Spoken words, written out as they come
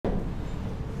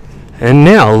And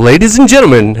now, ladies and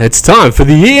gentlemen, it's time for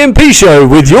the EMP show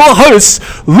with your hosts,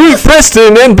 Luke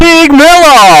Preston and Big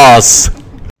Melos.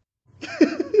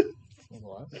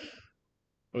 Are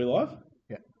we live?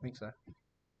 Yeah, I think so.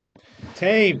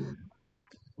 Team,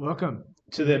 Welcome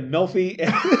to the Melfi.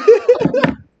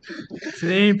 to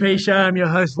the EMP show. I'm your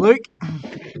host, Luke.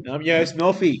 I'm your host,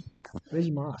 Melfi. Where's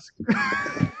your mask?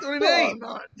 What do you mean?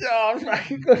 Oh,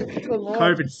 fucking good.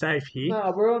 COVID safe here.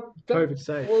 No, we're on. COVID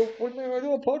safe. We're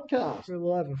doing a podcast. We're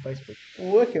live on Facebook.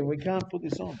 We're working. We can't put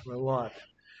this on. We're live.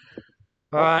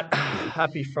 All right.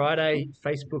 Happy Friday,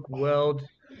 Facebook world.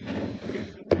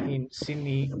 In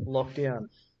Sydney lockdown.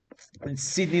 In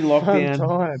Sydney lockdown.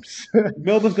 Sometimes.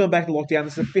 Melbourne's gone back to lockdown.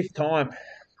 This is the 5th time.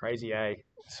 Crazy, eh?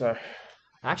 So,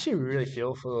 I actually really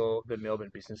feel for the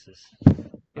Melbourne businesses.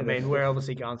 I mean, we're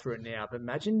obviously going through it now, but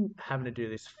imagine having to do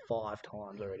this 5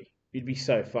 times already. you'd be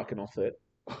so fucking off it.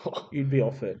 You'd be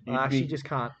off it. I actually just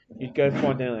can't. You'd go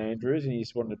find Daniel Andrews and you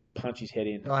just wanted to punch his head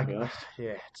in. Like, to be honest.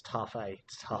 yeah, it's tough, eh?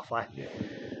 It's tough, eh? Yeah.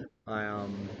 I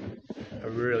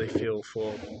really feel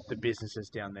for the businesses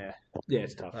down there. Yeah,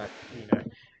 it's tough. Like,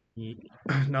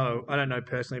 no, I don't know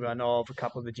personally, but I know of a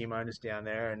couple of the gym owners down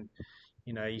there, and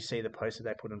you see the posts that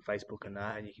they put on Facebook and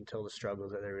that, and you can tell the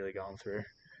struggles that they're really going through.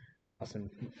 Nothing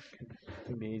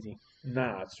can be easy.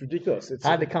 Nah, it's ridiculous. It's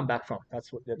hard to come back from.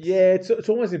 That's. Yeah, it's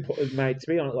almost impossible, mate. To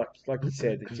be honest, like you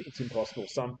said, it's impossible.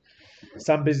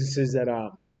 Some businesses that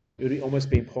it would almost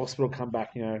be impossible to come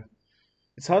back.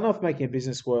 It's hard enough making a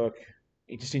business work,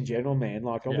 just in general, man.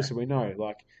 Like obviously we know,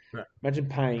 like imagine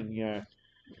paying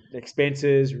the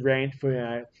expenses, rent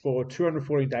for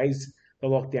 240 days the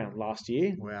lockdown last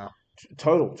year. Wow.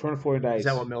 Total 240 days. Is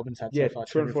that what Melbourne's had so far?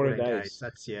 240 days.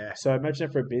 That's So imagine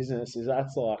that for a business,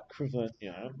 that's like equivalent.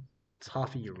 It's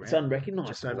half of your rent. It's unrecognisable.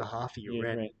 Just over half of your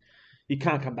rent. You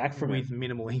can't come back from it with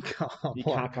minimal income. You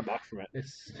can't come back from it.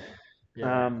 It's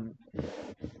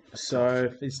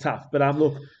so it's tough. But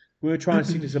look, we were trying to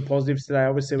stick to some positives today.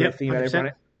 Obviously, we're thinking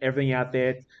about everything out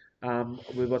there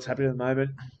with what's happening at the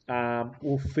moment.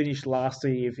 We'll finish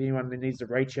lastly. If anyone needs to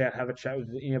reach out, have a chat with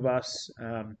any of us,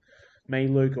 me,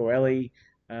 Luke, or Ellie.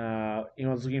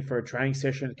 Anyone's looking for a training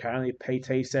session, currently a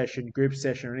PT session, group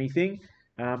session, or anything,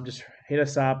 just hit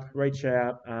us up, reach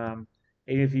out. Even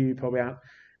if you probably aren't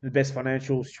in the best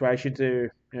financial situation to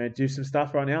do some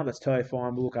stuff right now, that's totally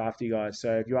fine. We'll look after you guys.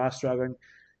 So if you are struggling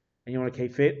and you want to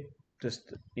keep fit,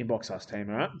 just inbox us, team,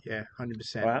 all right? Yeah,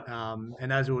 100%. Right.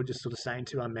 And as we were just sort of saying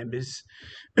to our members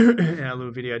in our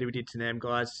little video we did to them,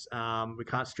 guys, we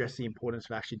can't stress the importance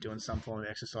of actually doing some form of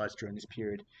exercise during this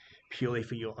period, purely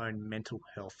for your own mental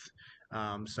health.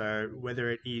 So whether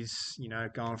it is,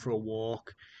 going for a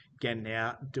walk, getting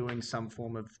out, doing some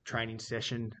form of training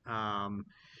session,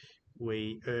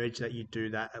 we urge that you do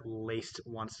that at least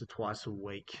once or twice a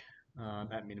week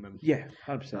at minimum. Yeah,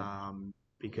 100%.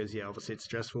 Because, obviously it's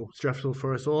stressful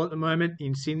for us all at the moment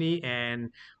in Sydney and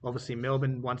obviously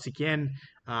Melbourne once again.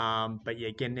 But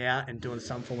getting out and doing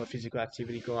some form of physical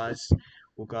activity, guys,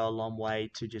 will go a long way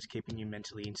to just keeping you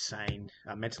mentally sane,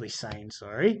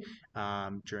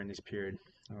 during this period.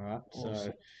 All right. Awesome.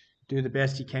 So do the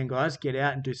best you can, guys. Get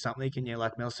out and do something. And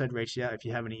like Mel said, reach out if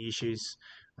you have any issues.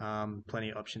 Plenty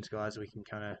of options, guys. We can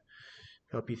kind of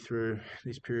help you through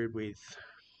this period with.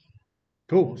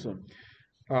 Cool. Awesome.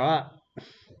 All right.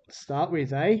 Start with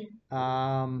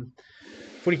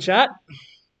footy chat.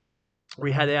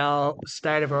 We had our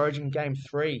State of Origin Game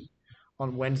 3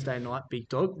 on Wednesday night, Big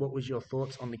Dog. What was your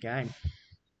thoughts on the game?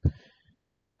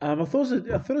 I thought it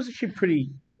was actually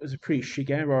a pretty shit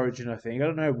game of Origin. I think I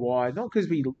don't know why. Not because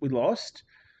we lost.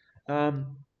 The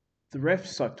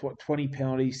refs 20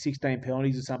 penalties, 16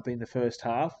 penalties or something in the first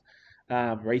half.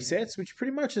 Resets, which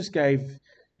pretty much just gave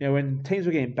when teams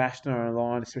were getting bashed on our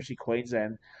line, especially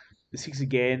Queensland. The 6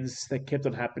 agains that kept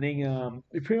on happening.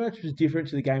 It pretty much was different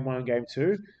to the game 1 and game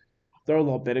 2. They're a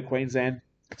lot better, Queensland.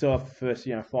 So the first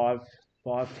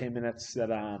 5-10 minutes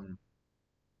that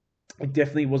it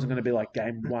definitely wasn't going to be like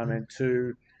game 1 and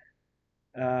 2.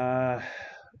 And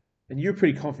you were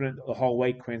pretty confident the whole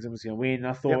week Queensland was going to win.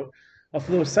 I thought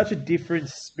there was such a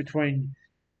difference between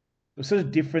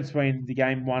the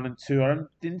game 1 and 2.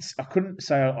 I couldn't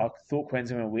say I thought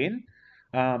Queensland were going to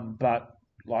win, but.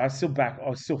 I still thought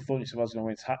New South Wales was going to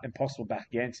win. It's impossible back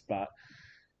against, but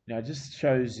it just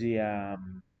shows the I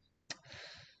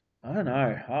don't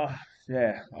know. I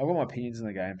got my opinions in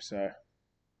the game, so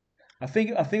I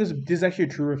think this is actually a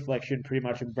true reflection, pretty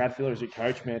much, of Brad Fittler as a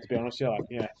coach, man. To be honest,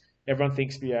 everyone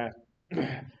thinks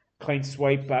clean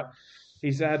sweep, but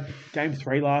he's had game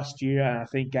 3 last year, and I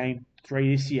think game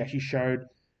 3 this year actually showed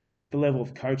the level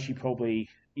of coach he probably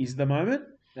is at the moment.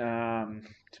 To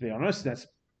be honest, that's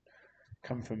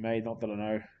come from me. Not that I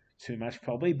know too much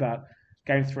probably, but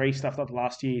game 3 stuffed up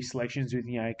last year's selections with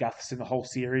Gutherson the whole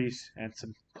series and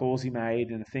some calls he made,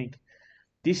 and I think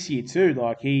this year too,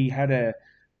 like he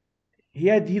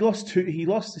lost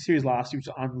the series last year, which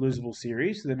was an unlosable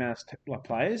series, the amount of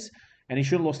players, and he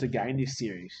should have lost a game this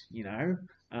series.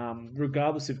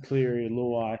 Regardless of Cleary or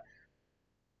Luai,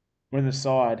 when the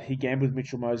side, he gambled with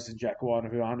Mitchell Moses and Jack White,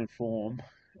 who aren't in form,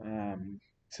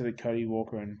 to the Cody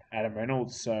Walker and Adam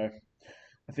Reynolds. So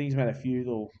I think he's made a few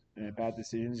little bad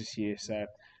decisions this year. So,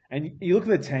 and you look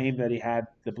at the team that he had,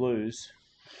 the Blues.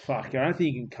 Fuck, I don't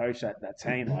think you can coach that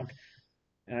team like.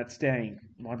 It's standing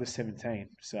 -17,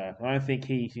 so I don't think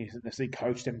he necessarily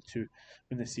coached them to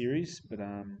win the series. But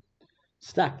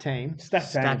Stacked team.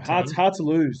 Stacked team. Hard to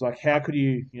lose. Like, how could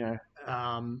you?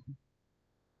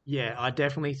 Yeah, I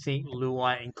definitely think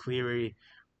Luai and Cleary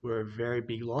were a very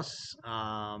big loss.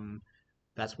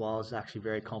 That's why I was actually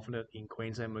very confident in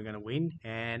Queensland we're going to win.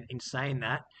 And in saying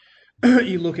that,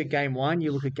 you look at game 1,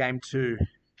 you look at game 2.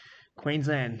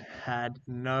 Queensland had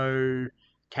no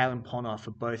Kalen Ponga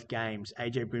for both games.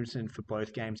 AJ Brimson for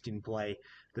both games didn't play.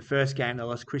 The first game, they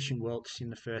lost Christian Welch in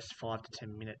the first 5 to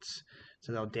 10 minutes.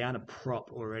 So they were down a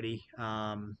prop already.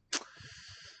 I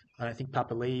don't think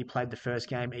Papali'i played the first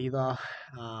game either.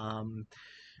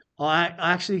 I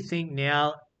actually think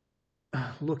now,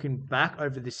 looking back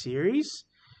over the series,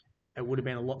 it would have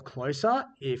been a lot closer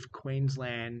if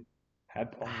Queensland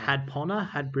had Ponga,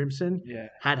 had Brimson,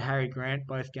 had Harry Grant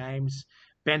both games.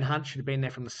 Ben Hunt should have been there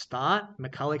from the start.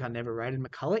 McCulloch, I never rated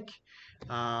McCulloch.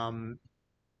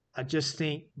 I just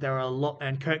think there are a lot...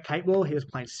 And Kurt Capewell, he was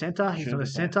playing centre. He's not a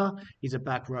centre. He's a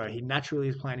back row. He naturally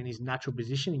is playing in his natural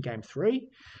position in game 3.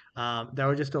 They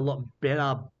were just a lot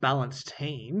better balanced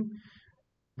team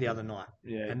the other night.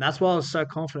 Yeah. And that's why I was so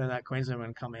confident that Queensland were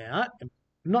going to come out and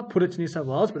not put it to New South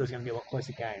Wales, but it was going to be a lot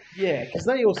closer game. Yeah, because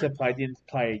they also didn't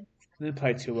play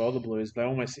too well, the Blues. They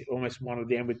almost won at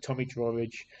the end with Tommy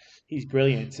Trbojevic. He's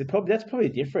brilliant. So that's probably a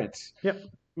difference. Yep.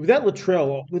 Without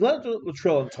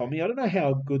Latrell and Tommy, I don't know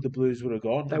how good the Blues would have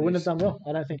gone. They wouldn't have done well.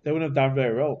 I don't think they wouldn't have done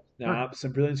very well. No.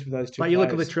 Some brilliance with those two. But you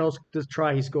look at Latrell's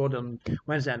try he scored on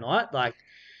Wednesday night. Like,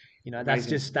 that's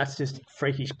just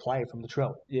freakish play from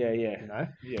Latrell. Yeah. Yeah.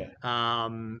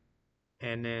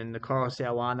 And then the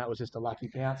Coruscant one, that was just a lucky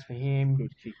bounce for him.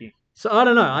 Good kicking. So I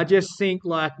don't know. I just think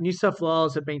like New South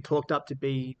Wales have been talked up to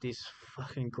be this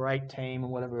fucking great team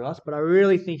and whatever else. But I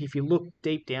really think if you look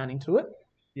deep down into it,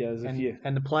 there's a few.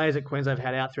 And the players that Queensland have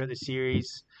had out throughout the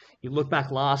series, you look back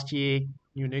last year,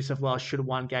 New South Wales should have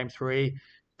won game 3.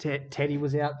 Teddy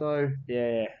was out though.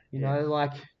 Yeah.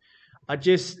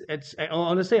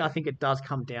 Honestly, I think it does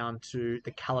come down to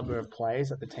the caliber of players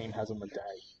that the team has on the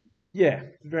day. Yeah,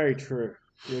 very true.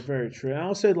 Yeah, very true. And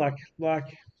also, like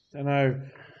I know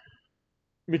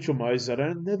Mitchell Moses.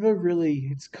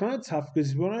 It's kind of tough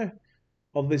because we want to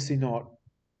obviously not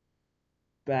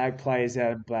bag players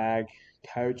out and bag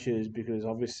coaches because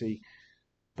obviously.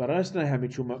 But I just don't know how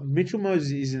Mitchell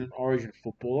Moses isn't an Origin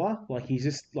footballer. Like he's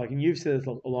just like, and you've said it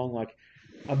along. Like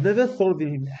I've never thought of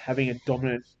him having a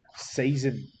dominant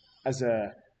season as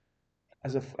a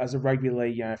rugby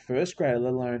league first grader,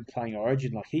 let alone playing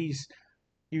Origin. Like if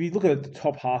you look at the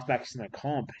top halfbacks in the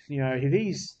comp, if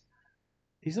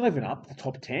he's not even up the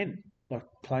top 10 like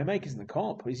playmakers in the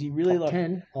comp. Is he really top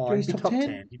 10? Oh, he's top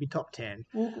 10. He'd be top 10.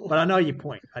 But I know your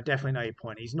point. I definitely know your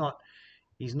point. He's not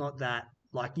that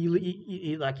like you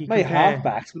maybe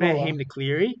halfbacks. Compare him to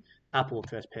Cleary, apple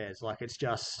first pairs. Like it's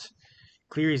just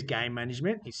Cleary's game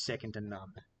management is second to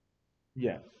none.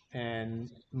 Yeah. And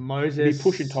Moses... He'd be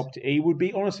pushing he would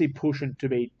be honestly pushing to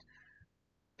be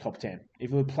top 10.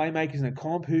 If it were playmakers in the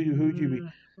comp, who'd you be?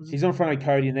 He's not in front of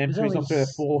Cody and them, so he's not third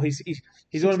or fourth.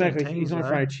 He's automatically he's not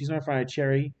in front of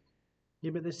Cherry.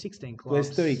 Yeah, but there's 16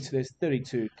 clubs. There's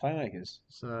 32 playmakers.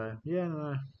 So yeah,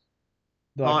 no.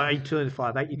 Like, 2 and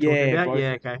 5, 8 you're talking about? Both.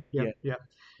 Yeah, okay. Yeah.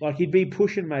 Like he'd be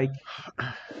pushing I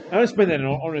don't spend that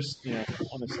on honest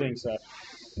thing, so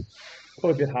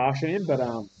probably a bit harsh on him, but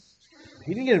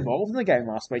he didn't get involved in the game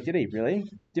last week, did he? Really?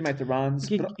 Didn't make the runs.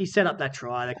 He set up that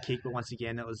try, that kick, but once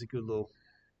again, that was a good little.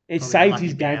 It saved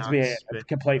his game to be a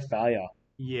complete failure.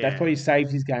 Yeah, that probably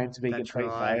saved his game to be a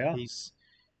complete failure.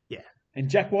 And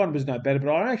Jack White was no better, but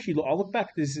I look back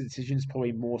at this decision as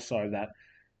probably more so that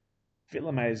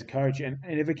Fittler made as a coach, and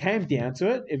if it came down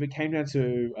to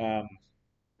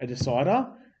a decider,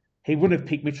 he wouldn't have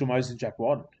picked Mitchell Moses and Jack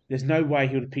White. There's no way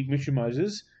he would have picked Mitchell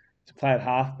Moses to play at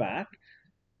halfback.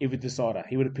 If a decider,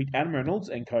 he would have picked Adam Reynolds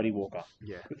and Cody Walker.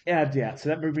 Yeah, without doubt. So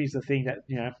that brings the thing that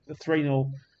the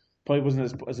 3-0 probably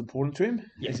wasn't as important to him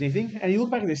as anything. And you look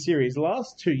back at this series, the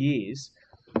last 2 years,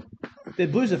 the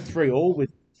Blues are 3-3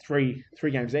 three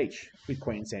games each with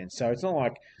Queensland. So it's not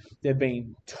like they've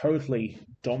been totally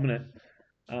dominant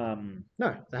No,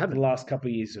 they the haven't. last couple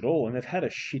of years at all. And they've had a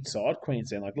shit side,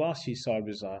 Queensland. Like last year's side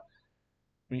was,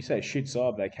 when you say a shit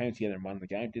side, they came together and won the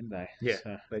game, didn't they? Yeah,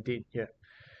 So, they did. Yeah.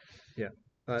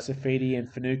 Safidi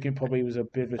and Finucane probably was a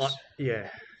bit of a... Yeah.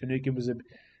 Finucane was a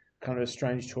kind of a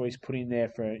strange choice put in there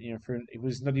for it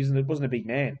wasn't a big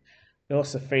man. They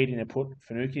lost Safidi and they put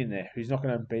Finucane in there, who's not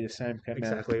going to be the same.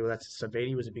 Exactly. Well, that's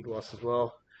Savini was a big loss as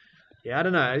well. Yeah, I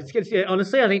don't know.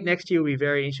 Honestly, I think next year will be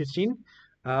very interesting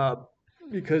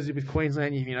because with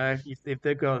Queensland, if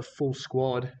they've got a full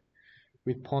squad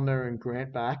with Ponder and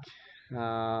Grant back,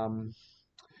 I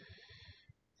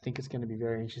think it's going to be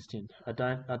very interesting. I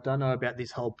don't know about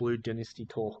this whole Blue Dynasty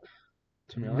talk.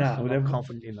 To be honest, I'm not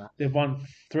confident in that. They've won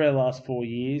 3 of the last 4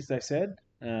 years. They said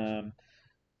 2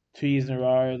 years in a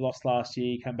row. Lost last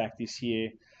year. Come back this year.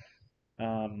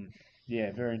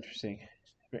 Yeah, very interesting.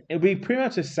 It'll be pretty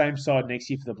much the same side next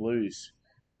year for the Blues.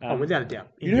 Without a doubt.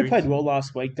 You know who played well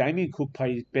last week? Damien Cook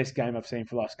played his best game I've seen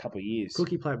for the last couple of years.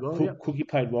 Cookie played well. Cookie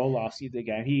played well last year. The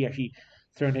game he actually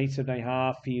threw an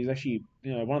 7.5. He was actually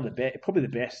one of the best, probably the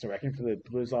best I reckon for the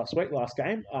Blues last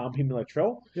game. Him and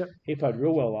Latrell. Yep. He played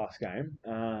real well last game.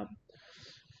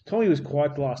 Tommy was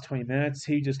quiet the last 20 minutes.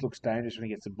 He just looks dangerous when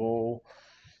he gets the ball.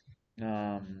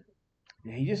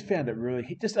 He just found it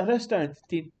really.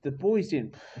 The boys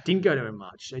didn't go to him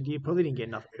much. They probably didn't get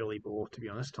enough early ball, to be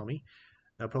honest, Tommy.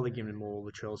 They'll probably give him more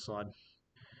Latrell's side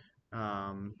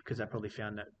because they probably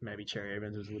found that maybe Cherry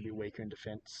Evans was a little bit weaker in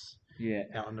defence. Yeah,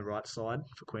 out on the right side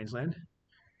for Queensland.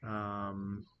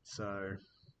 You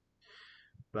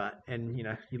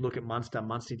look at Munster.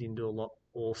 Munster didn't do a lot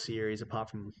all series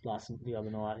apart from the other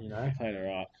night. He played all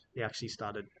right. He actually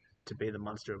started to be the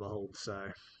Munster of a whole. So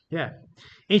yeah,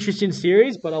 interesting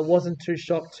series, but I wasn't too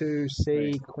shocked to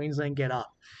see Queensland get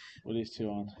up. What is 2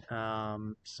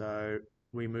 on? So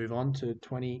we move on to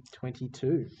 2022.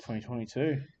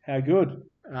 2022. How good?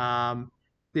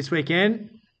 This weekend,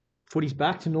 footy's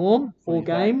back to norm. 4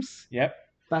 games. Yep.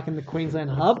 Back in the Queensland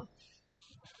hub.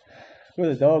 Where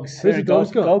are the Dogs? Who's the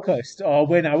Dogs got? Gold Coast. Oh,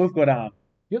 we've got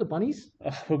You got the Bunnies?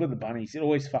 Oh, we've got the Bunnies. It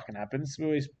always fucking happens. We're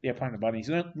always playing the Bunnies.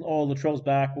 Oh, Latrell's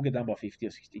back. We'll get done by 50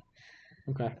 or 60.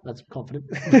 Okay, that's confident.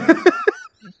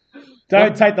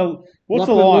 Don't take the... What's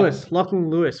the line? Lachlan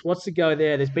Lewis. What's the go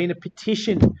there? There's been a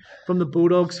petition from the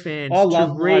Bulldogs fans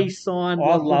to re-sign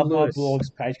Lachlan Lewis. I love my Bulldogs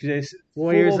page because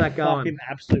where is that going? Fucking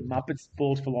absolute Muppets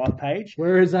Bulldogs for Life page.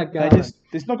 Where is that going?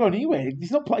 It's not going anywhere.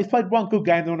 He's played one good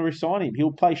game. They want to re-sign him.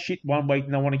 He'll play shit one week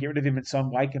and they want to get rid of him and sign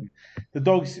Wakeham. The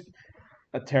Dogs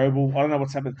are terrible. I don't know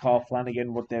what's happened with Kyle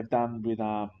Flanagan. What they've done with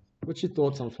What's your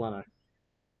thoughts on Flano?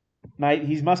 Mate,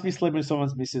 he must be sleeping with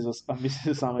someone's missus or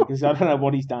something because I don't know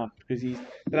what he's done because they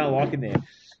don't like him there.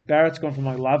 Barrett's gone from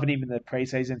loving him in the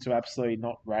preseason to absolutely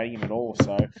not rating him at all.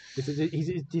 So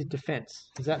his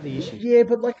defense is that the issue? Yeah,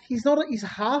 but he's not. He's a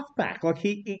halfback. But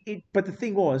the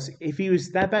thing was, if he was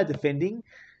that bad defending,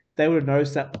 they would have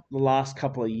noticed that the last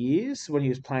couple of years when he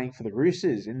was playing for the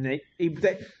Roosters, and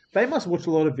they must watch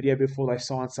a lot of video before they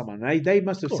sign someone. They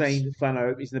must have seen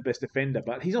Flano isn't the best defender,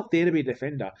 but he's not there to be a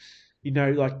defender.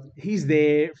 He's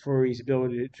there for his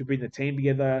ability to bring the team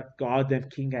together, guide them.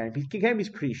 King game. His King game is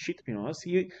pretty shit, to be honest.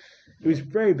 He was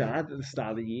very bad at the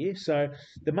start of the year. So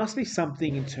there must be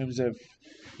something in terms of,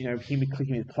 him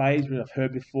clicking with plays, which I've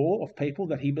heard before of people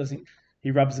that he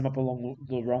rubs them up along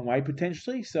the wrong way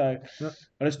potentially. So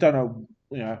I just don't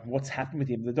know, what's happened with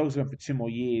him. The Dogs are going for 2 more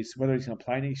years, whether he's going to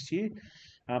play next year.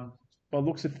 By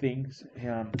looks of things, they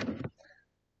don't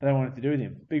want it to do with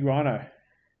him. Big Rhino.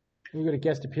 We've got a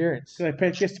guest appearance.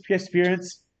 Guest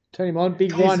appearance. Turn him on.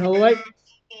 Big Ryan Holloway.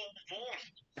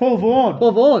 Paul Vaughan.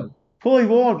 Paulie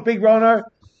Vaughan. Big Rhino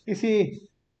is here.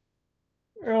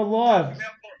 We're all live.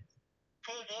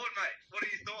 Paul Vaughan, mate. What are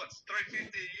your thoughts? $350 a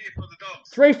year for the Dogs.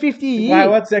 $350 a year. Wait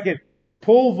 1 second.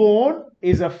 Paul Vaughan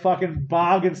is a fucking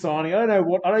bargain signing. I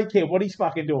don't care what he's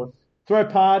fucking doing. Throw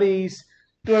parties.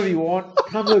 Do whatever you want.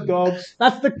 Come to the Dogs.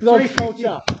 That's the Dogs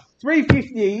culture.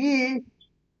 $350 a year.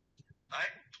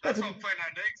 That's what Flano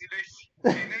needs. He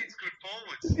needs good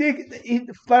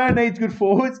forwards. Flano needs good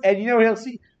forwards, and you know what else?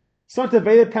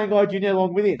 Sontavita Pangai Jr.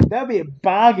 along with him. That would be a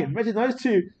bargain. Imagine those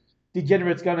two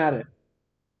degenerates going at it.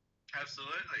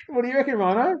 Absolutely. What do you reckon,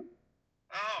 Rhino?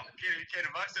 Oh, get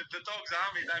him bucks. The Dogs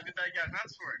Army, they go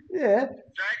nuts for him. Yeah.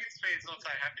 Dragons fans not so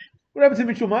happy. What happened to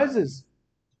Mitchell Moses?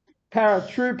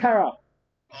 True para.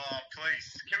 Oh,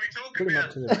 please. Can we talk about...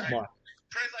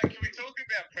 Prezzo, can we talk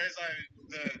about Prezzo,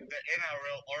 the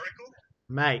NRL Oracle?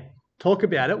 Mate, talk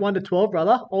about it. 1 to 12,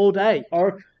 brother, all day.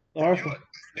 Oracle. Knew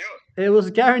it. It was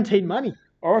guaranteed money.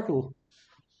 Oracle.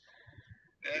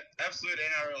 Yeah, absolute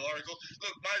NRL oracle.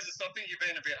 Look, Moses, I think you've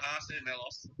been a bit harsh there,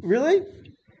 Melos. Really?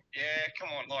 Yeah, come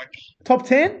on, like Top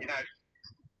 10? you know,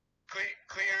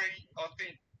 Cleary. I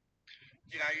think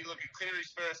you look at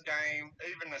Cleary's first game.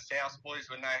 Even the South boys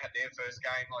when they had their first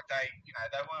game, like they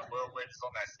weren't world beaters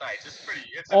on that stage. It's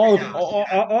a bit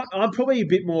harsh. I'm probably a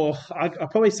bit more. I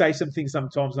probably say some things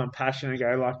sometimes I'm passionate and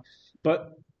go like,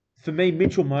 but for me,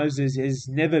 Mitchell Moses has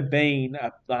never been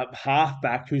a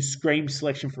halfback who screams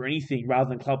selection for anything rather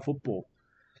than club football.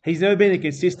 He's never been a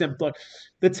consistent like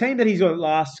the team that he's got the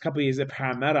last couple of years at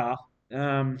Parramatta.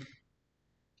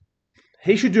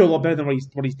 He should do a lot better than what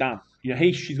he's done.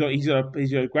 He's got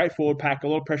a great forward pack, a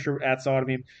lot of pressure outside of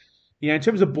him. In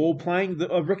terms of ball playing,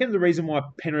 I reckon the reason why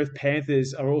Penrith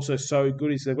Panthers are also so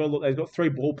good is they've got 3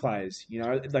 ball players.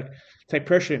 Take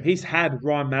pressure off him. He's had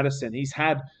Ryan Madison. He's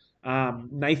had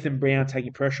Nathan Brown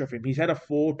taking pressure off him. He's had a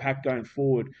forward pack going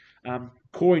forward.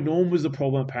 Corey Norm was the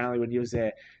problem apparently when he was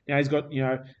there. Now he's got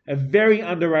a very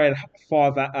underrated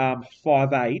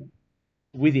 5'8"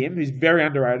 with him, who's very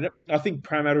underrated. I think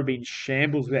Parramatta would be in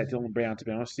shambles without Dylan Brown, to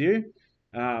be honest with you.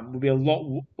 Would be a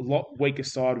lot weaker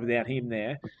side without him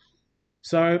there.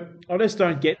 So I just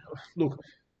don't get. Look,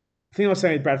 the thing I was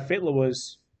saying with Brad Fittler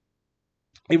was,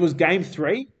 if it was game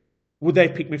 3, would they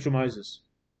pick Mitchell Moses?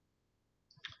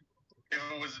 If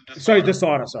it was a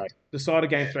decider. Decider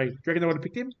game 3. Do you reckon they would have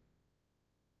picked him?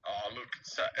 Oh, look,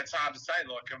 it's hard to say.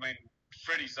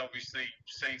 Freddie's obviously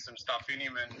seen some stuff in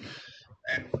him and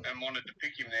wanted to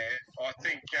pick him there. I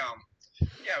think,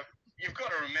 you've got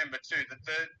to remember too that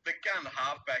the gun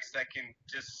halfbacks that can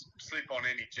just slip on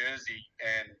any jersey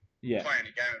and play in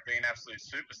a game and be an absolute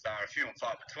superstar, a few and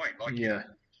far between.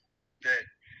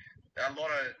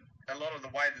 A lot of the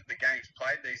way that the game's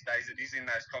played these days, it is in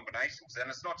those combinations, and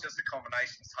it's not just the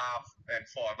combinations half and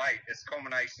 5'8". It's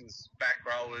combinations back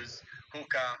rowers,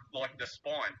 hooker, like the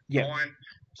spine, 9,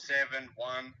 7,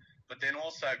 1. But then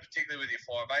also, particularly with your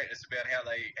 5'8", it's about how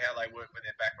they work with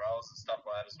their back rowers and stuff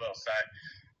like that as well. So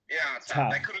it's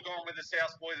hard. They could have gone with the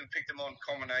South boys and picked them on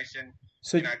combination.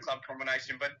 Club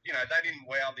combination, but they didn't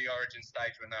wow the Origin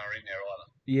stage when they were in there either.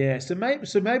 Yeah,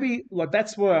 so maybe like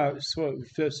that's where I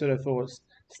first sort of thought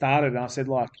started, and I said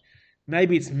like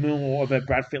maybe it's more of a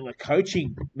Brad Fittler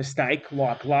coaching mistake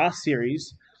like last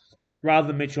series rather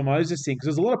than Mitchell Moses thing, because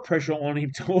there's a lot of pressure on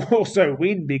him to also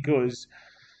win because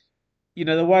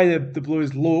the way the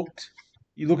Blues looked,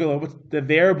 you look at the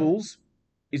variables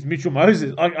is Mitchell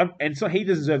Moses, and so he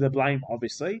doesn't deserve the blame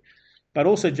obviously. But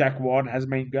also Jack White has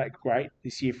been great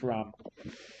this year for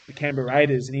the Canberra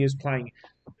Raiders, and he was playing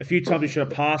a few times. He should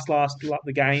have passed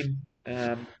the game,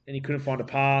 and he couldn't find a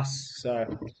pass. So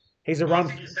he's a run. I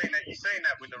think you've seen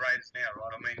that with the Raiders now,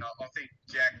 right? I mean, I think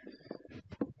Jack.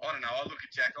 I don't know. I look at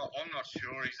Jack. I'm not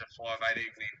sure he's a 5'8"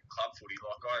 even in club footy.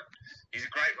 He's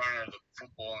a great runner of the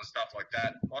football and stuff like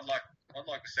that. I'd like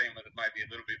to see him with maybe a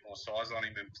little bit more size on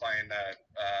him and playing a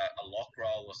lock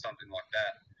role or something like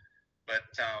that. But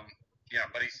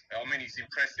but he's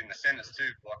impressed in the centres too,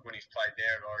 like when he's played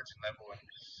there at Origin level. And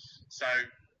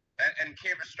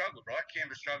Canberra struggled, right?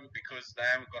 Canberra struggled because they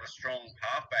haven't got a strong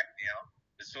halfback now.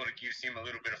 It sort of gives him a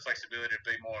little bit of flexibility to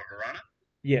be more of a runner.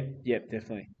 Yeah,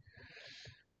 definitely.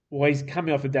 Well, he's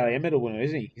coming off a Dally M medal winner,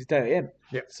 isn't he? He's Dally M.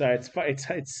 Yep. So it's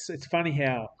funny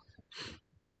how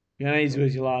it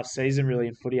was your last season really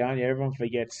in footy, aren't you? Everyone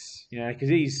forgets, because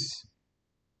he's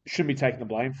shouldn't be taking the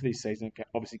blame for this season,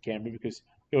 obviously Canberra, because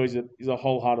he's a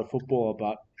wholehearted footballer,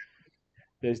 but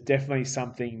there's definitely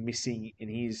something missing in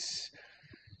his.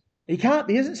 He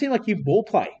doesn't seem like he can ball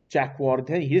play, Jack White.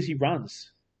 He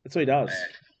runs. That's what he does.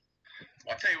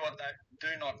 I'll tell you what, though, do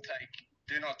not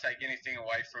take anything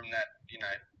away from that,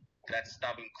 that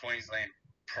stubborn Queensland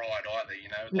pride either,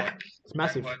 it's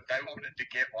massive. They wanted to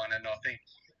get one, and I think,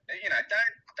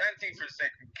 don't think for a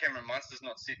second Cameron Munster's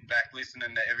not sitting back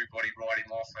listening to everybody write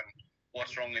him off and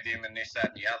what's wrong with him and this,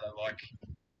 that, and the other.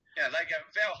 They go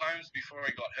Val Holmes before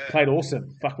he got hurt. Played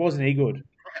awesome. Fuck, wasn't he good?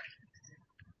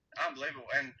 Right. Unbelievable.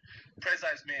 And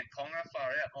Prezzo's man Ponga far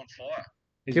out on fire.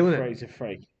 He's a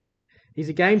freak. He's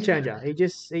a game changer. He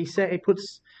makes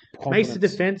the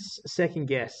defense second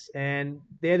guess, and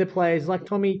they're the players like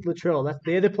Tommy Latrell.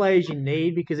 They're the players you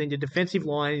need because in the defensive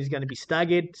line he's going to be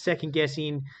staggered, second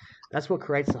guessing. That's what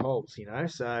creates the holes,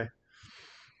 So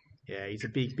yeah, he's a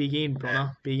big in,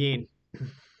 Bonner, big in.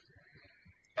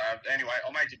 Anyway,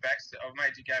 I made you go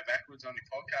backwards on your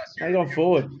podcast. Hang on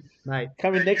forward, mate.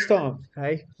 Coming next time.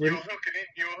 Hey, you were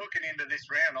hooking into this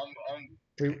round.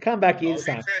 We come back in,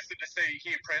 son. I'm interested to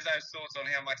hear Prezzo's thoughts on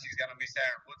how much he's going to miss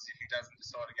Aaron Woods if he doesn't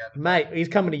decide to go. Mate, he's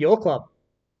coming to your club.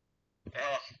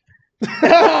 Oh,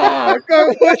 Oh,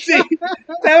 go Footy.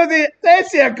 That was it. That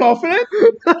sound confident.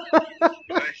 What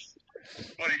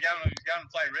are you going to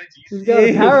play Reggie's? He's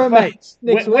going to Para, mate,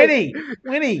 next week.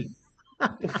 Winnie.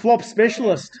 The flop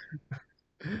specialist.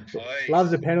 Please.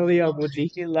 Loves a penalty, old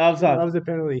Woodsy. He loves that. Loves a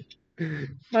penalty. Mate,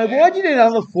 why'd you need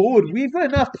another forward? We've got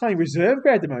enough playing reserve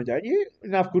grade at the moment, don't you?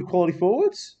 Enough good quality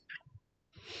forwards.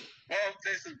 Well,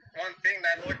 there's one thing,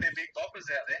 they like their big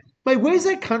boppers out there. Mate, where's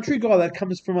that country guy that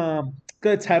comes from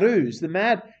got tattoos?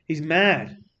 He's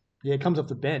mad. Yeah, it comes off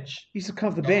the bench. He used to come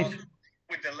off the bench.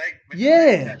 With the leg.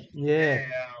 Yeah. Yeah.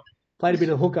 Played a bit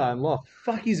of hooker and lock.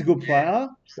 Fuck, he's a good player.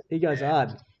 He goes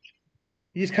hard.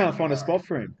 You just can't find a spot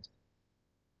for him.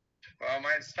 Well, mate,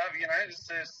 it's tough, it's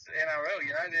just NRL,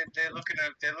 they're looking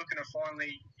to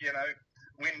finally,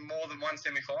 win more than one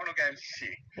semi-final game this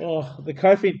year. Oh, the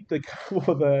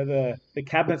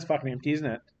cabinet's fucking empty, isn't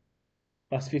it?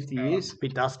 Last 50 years.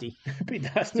 Bit dusty. Bit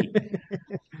dusty.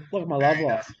 Look at my love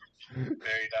life.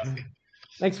 Very dusty.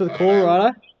 Thanks for the call,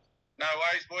 Ryder. No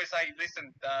worries, boys. Hey,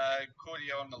 listen, caught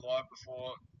you on the live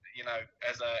before.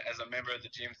 As a member of the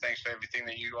gym, thanks for everything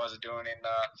that you guys are doing in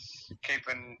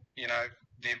keeping,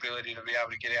 the ability to be able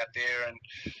to get out there and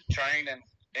train and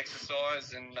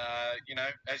exercise and,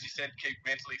 as you said, keep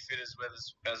mentally fit as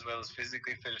well as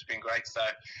physically fit. It's been great. So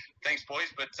thanks,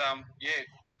 boys. But,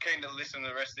 keen to listen to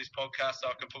the rest of this podcast so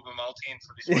I can put my multi in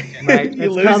for this weekend. Mate, You're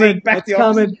it's losing. coming. Back It's the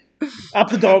coming. Up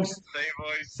the dogs. See you,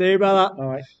 boys. See you, brother. All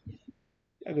right.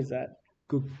 How good's that?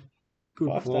 Good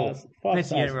 5 call. stars. 5 Thanks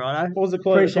stars. again, Ryder. What was the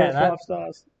call? Appreciate that. 5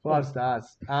 stars. 5 stars.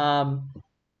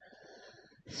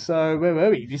 So where were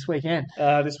we this weekend?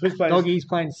 This week's playing. Doggies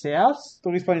playing South.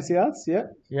 Doggies playing Souths. Yeah.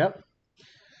 Yep.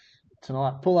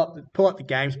 Tonight, pull up the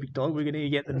games, big dog. We need to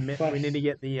get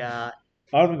the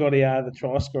I haven't got the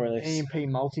try score list. EMP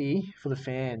multi for the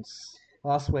fans.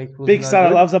 Last week was Big no Sutter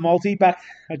good. loves a multi. Back.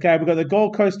 Okay, we've got the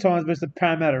Gold Coast Times versus the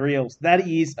Parramatta Eels. That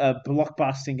is a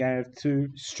blockbusting game of two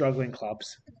struggling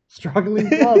clubs. Struggling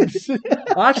clubs.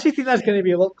 I actually think that's going to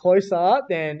be a lot closer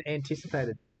than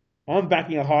anticipated. I'm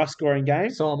backing a high scoring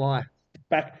game. So am I.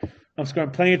 I'm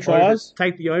scoring plenty of tries.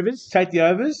 Take the overs. Take the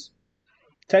overs.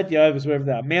 Take the overs wherever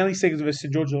they are. Manly Seagulls versus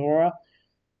St George Illawarra.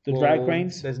 The Drag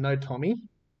Queens. There's no Tommy,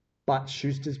 but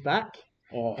Schuster's back.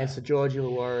 Oh, And St George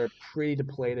Illawarra are pretty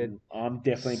depleted. I'm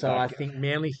definitely So I backing. think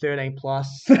Manly 13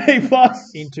 plus 3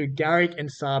 plus. into Garrick and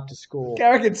Saab to score.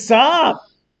 Garrick and Saab.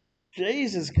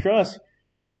 Jesus Christ.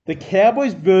 The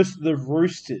Cowboys versus the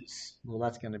Roosters. Well,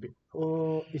 that's going to be...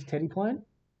 Oh, is Teddy playing?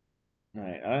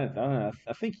 Mate, I don't know.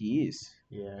 I think he is.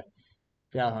 Yeah.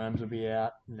 Gal Holmes will be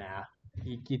out. Nah.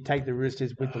 You take the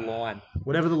Roosters with the line.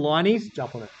 Whatever the line is,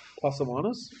 jump on it. Plus or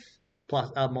minus.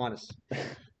 Minus.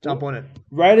 Jump on it.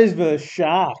 Raiders versus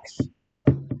Sharks.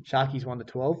 Sharkies 1 to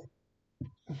 12.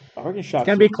 I reckon Sharks. It's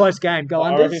going to be a close game. Go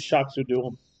I reckon unders. Sharks will do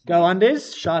them. Go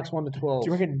unders. Sharks 1 to 12. Do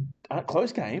you reckon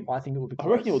close game? I think it will be I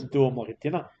close. reckon he'll do them like a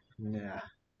dinner. Nah.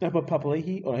 No, but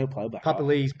Papali'i, he'll play back. Papa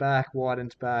Lee's back.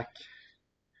 Wyden's back.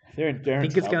 They're in I trouble.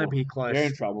 think it's going to be close. They're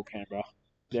in trouble, Canberra.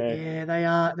 Yeah, they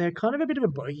are. They're kind of a bit of a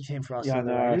bogey team for us. Yeah, I the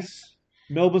know. Raiders.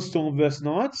 Melbourne Storm versus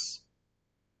Knights.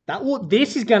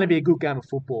 This is going to be a good game of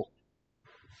football.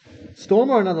 Storm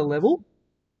are another level,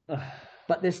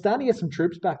 but they're starting to get some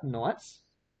troops back tonight.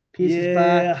 Pierce is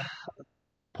back.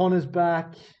 Ponner's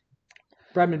back.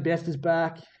 Bradman Best is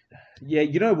back. Yeah,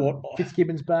 you know what?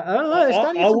 Fitzgibbon's back. I don't know. They're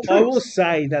starting to get some I will troops.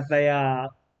 say that they are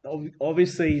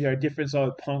obviously they're a different side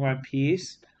of Ponga and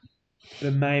Pierce.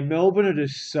 But mate, Melbourne are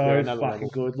just so They're another fucking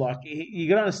level. good. Like you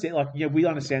got to understand. Like we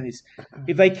understand this.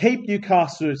 If they keep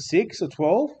Newcastle at 6 or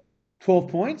 12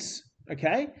 points,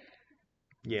 okay,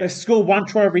 Yeah. they score one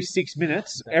try every 6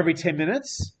 minutes, every 10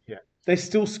 minutes. Yeah. They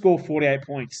still score 48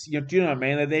 points. Do you know what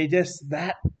I mean? They're just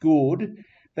that good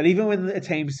that even when the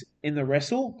team's in the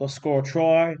wrestle, they'll score a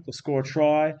try.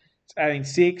 It's adding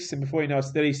 6, and before you know,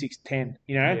 it's 36-10.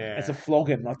 Yeah. It's a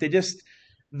flogging. Like they're just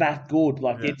that good.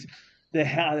 Like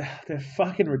they're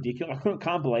fucking ridiculous. I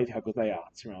can't believe how good they are.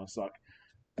 To be honest, like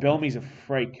Bellamy's a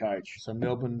freak coach. So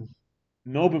Melbourne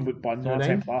Melbourne by 19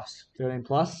 13? plus, 13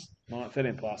 plus.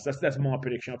 13 plus. That's my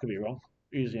prediction. I could be wrong.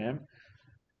 Usually am.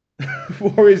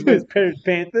 Warriors versus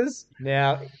Panthers.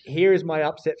 Now, here is my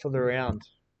upset for the round.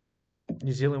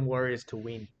 New Zealand Warriors to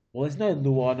win. Well, there's no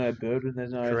Luai, no Burden.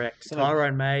 There's no Correct. there's no-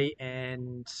 Tyrone May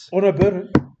and Oh no, Burden.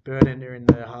 Burden are in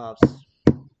the halves.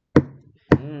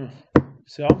 Mm.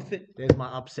 So I'm There's my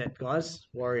upset, guys.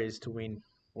 Warriors to win.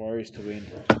 Warriors to win.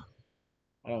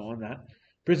 I don't want that.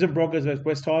 Brisbane Broncos versus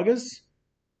West Tigers.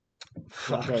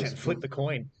 Broncos. Flip the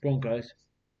coin. Broncos.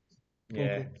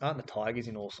 Yeah. Aren't the Tigers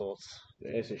in all sorts?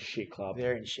 There's a shit club.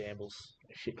 They're in shambles.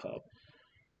 Shit club.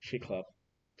 Shit club.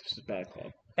 This is a bad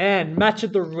club. And match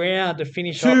of the round to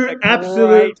finish Two off a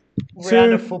absolute great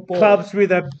round of two football. clubs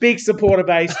with a big supporter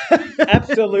base.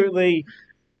 Absolutely.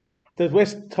 The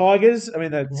West Tigers, the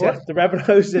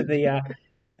Rabbitohs and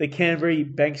the Canterbury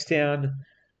Bankstown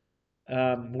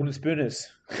Wooden Spooners.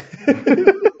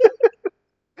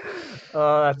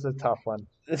 Oh, that's a tough one.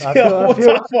 Tough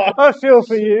one. I feel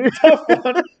for you. Tough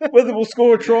one. Whether we'll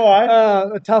score or try.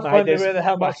 A tough Mate, one to there's- whether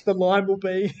how much the line will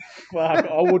be. Fuck,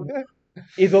 I wouldn't.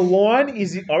 If the line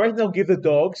is, I reckon they'll give the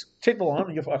Dogs. Check the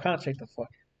line. I can't check the fuck.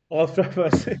 I'll throw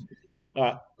first. All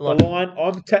right, Like- the line.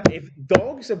 If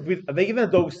Dogs are they giving the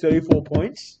Dogs 34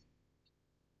 points?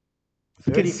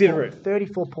 Consider it.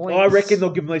 34 points. I reckon they'll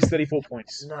give them at least 34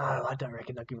 points. No, I don't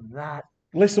reckon they'll give them that.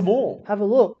 Less or more. Have a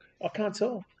look. I can't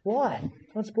tell. Why?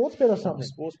 On Sportsbet or something?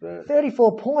 Sports bet.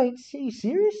 34 points? Are you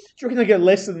serious? Do you reckon they get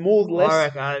less than more?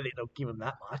 Less. I don't think they'll give them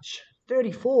that much.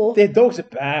 34? Their Dogs are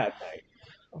bad, mate.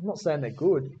 I'm not saying they're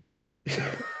good.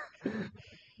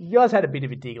 You guys had a bit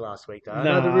of a dig last week, though. I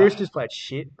know the Nah. Roosters played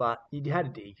shit, but you had a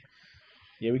dig.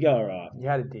 Yeah, we go all right. You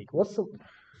had a dig. What's the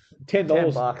 $10.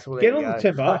 $10? Well, Get there you on go.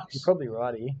 the $10. Fuck, you're probably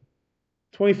right here.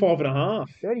 25.5.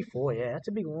 34, yeah, that's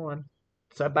a big one.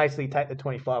 So basically, take the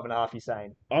 25.5. You're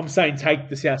saying I'm saying take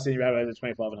the South Sydney Rabbitohs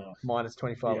at 25.5. minus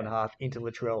 25.5 into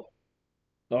Latrell.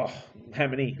 Oh, how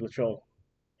many? Latrell.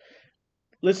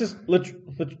 Let's just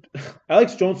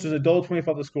Alex Johnson's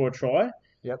 $1.25 to score a try.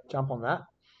 Yep, jump on that.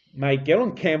 Mate, get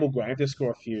on Campbell Graham to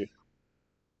score a few.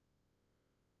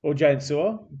 Or Jaden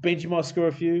Sewer. Benji might score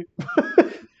a few.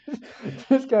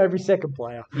 Just go every second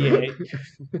player. Yeah.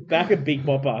 Back at Big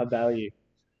Bopper value.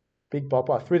 Big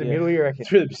bopper through the Yeah. middle, you reckon?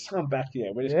 Through the sun back, yeah.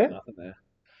 We're just Yeah? got nothing there.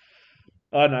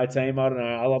 I don't know, team. I don't know.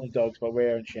 I love the Dogs, but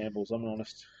we're in shambles. I'm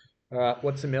honest. All right,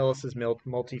 what's the Mellis's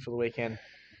multi for the weekend?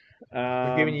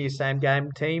 We've given you your same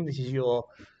game team. This is your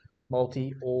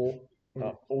multi or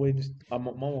I'm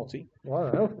multi. I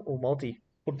don't know, or multi.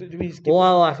 What did we just give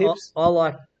Well, I like tips? I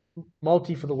like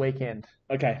multi for the weekend.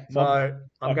 Okay. So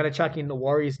I'm going to chuck in the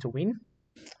Warriors to win.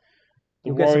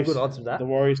 You'll get some good odds of that. The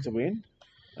Warriors to win.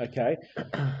 Okay.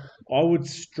 I would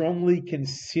strongly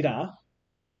consider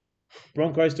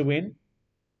Broncos to win.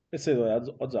 Let's see what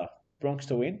the odds are. Broncos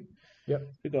to win. Yep.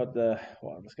 We got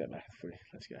let's go back to footy.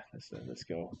 Let's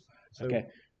go. So Okay.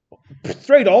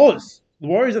 $3. The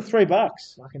Warriors are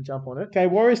 $3. I can jump on it. Okay,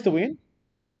 Warriors to win.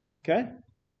 Okay.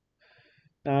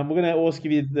 We're gonna also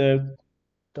give you the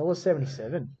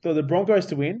 $1.77. the Broncos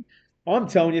to win. I'm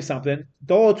telling you something.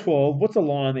 $1.12. What's the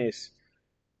line on this?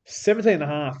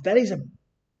 17.5. That is a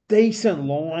decent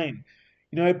line.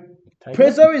 You know, Take it.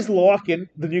 Prezzo is liking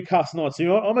the Newcastle Knights. So you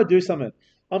know what? I'm gonna do something.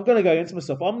 I'm gonna go against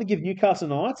myself. I'm gonna give Newcastle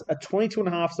Knights a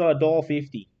 22.5 side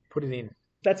 $1.50. Put it in.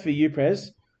 That's for you,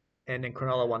 Prez. And then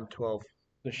Cronulla 112.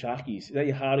 The Sharkies. Is that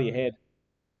your heart or your head?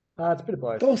 It's a bit of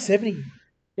both. $1.70.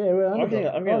 Yeah, we're I'm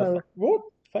gonna what?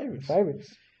 Favourites.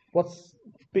 Favourites. What's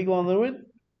Big line to win.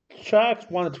 Sharks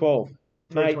 1-12.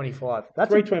 Mate, 325? That's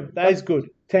 320. That is good.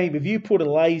 Team, if you put a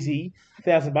lazy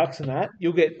 $1,000 in that,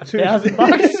 you'll get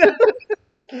 $1,000.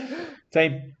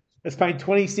 Team, it's paying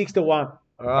 26 to 1.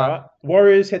 All right.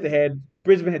 Warriors head to head,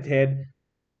 Brisbane head to head,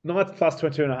 Knights plus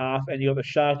 22.5, and you got the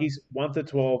Sharkies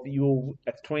 1-12. You'll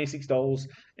at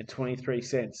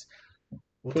 $26.23.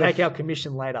 We'll Put take a- our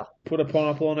commission later. Put a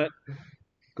pineapple on it.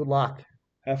 Good luck.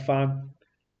 Have fun.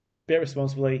 Bet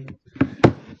responsibly.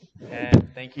 And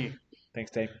thank you. Thanks,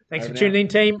 team. Thanks Over for now. tuning in,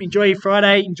 team. Enjoy your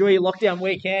Friday. Enjoy your lockdown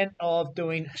weekend of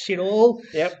doing shit all.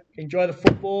 Yep. Enjoy the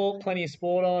football. Plenty of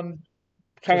sport on.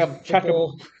 Chuck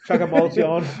Football. a multi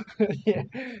on. Yeah.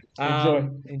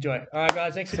 Enjoy. All right,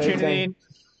 guys. Thanks for See you, tuning team.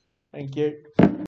 in. Thank you.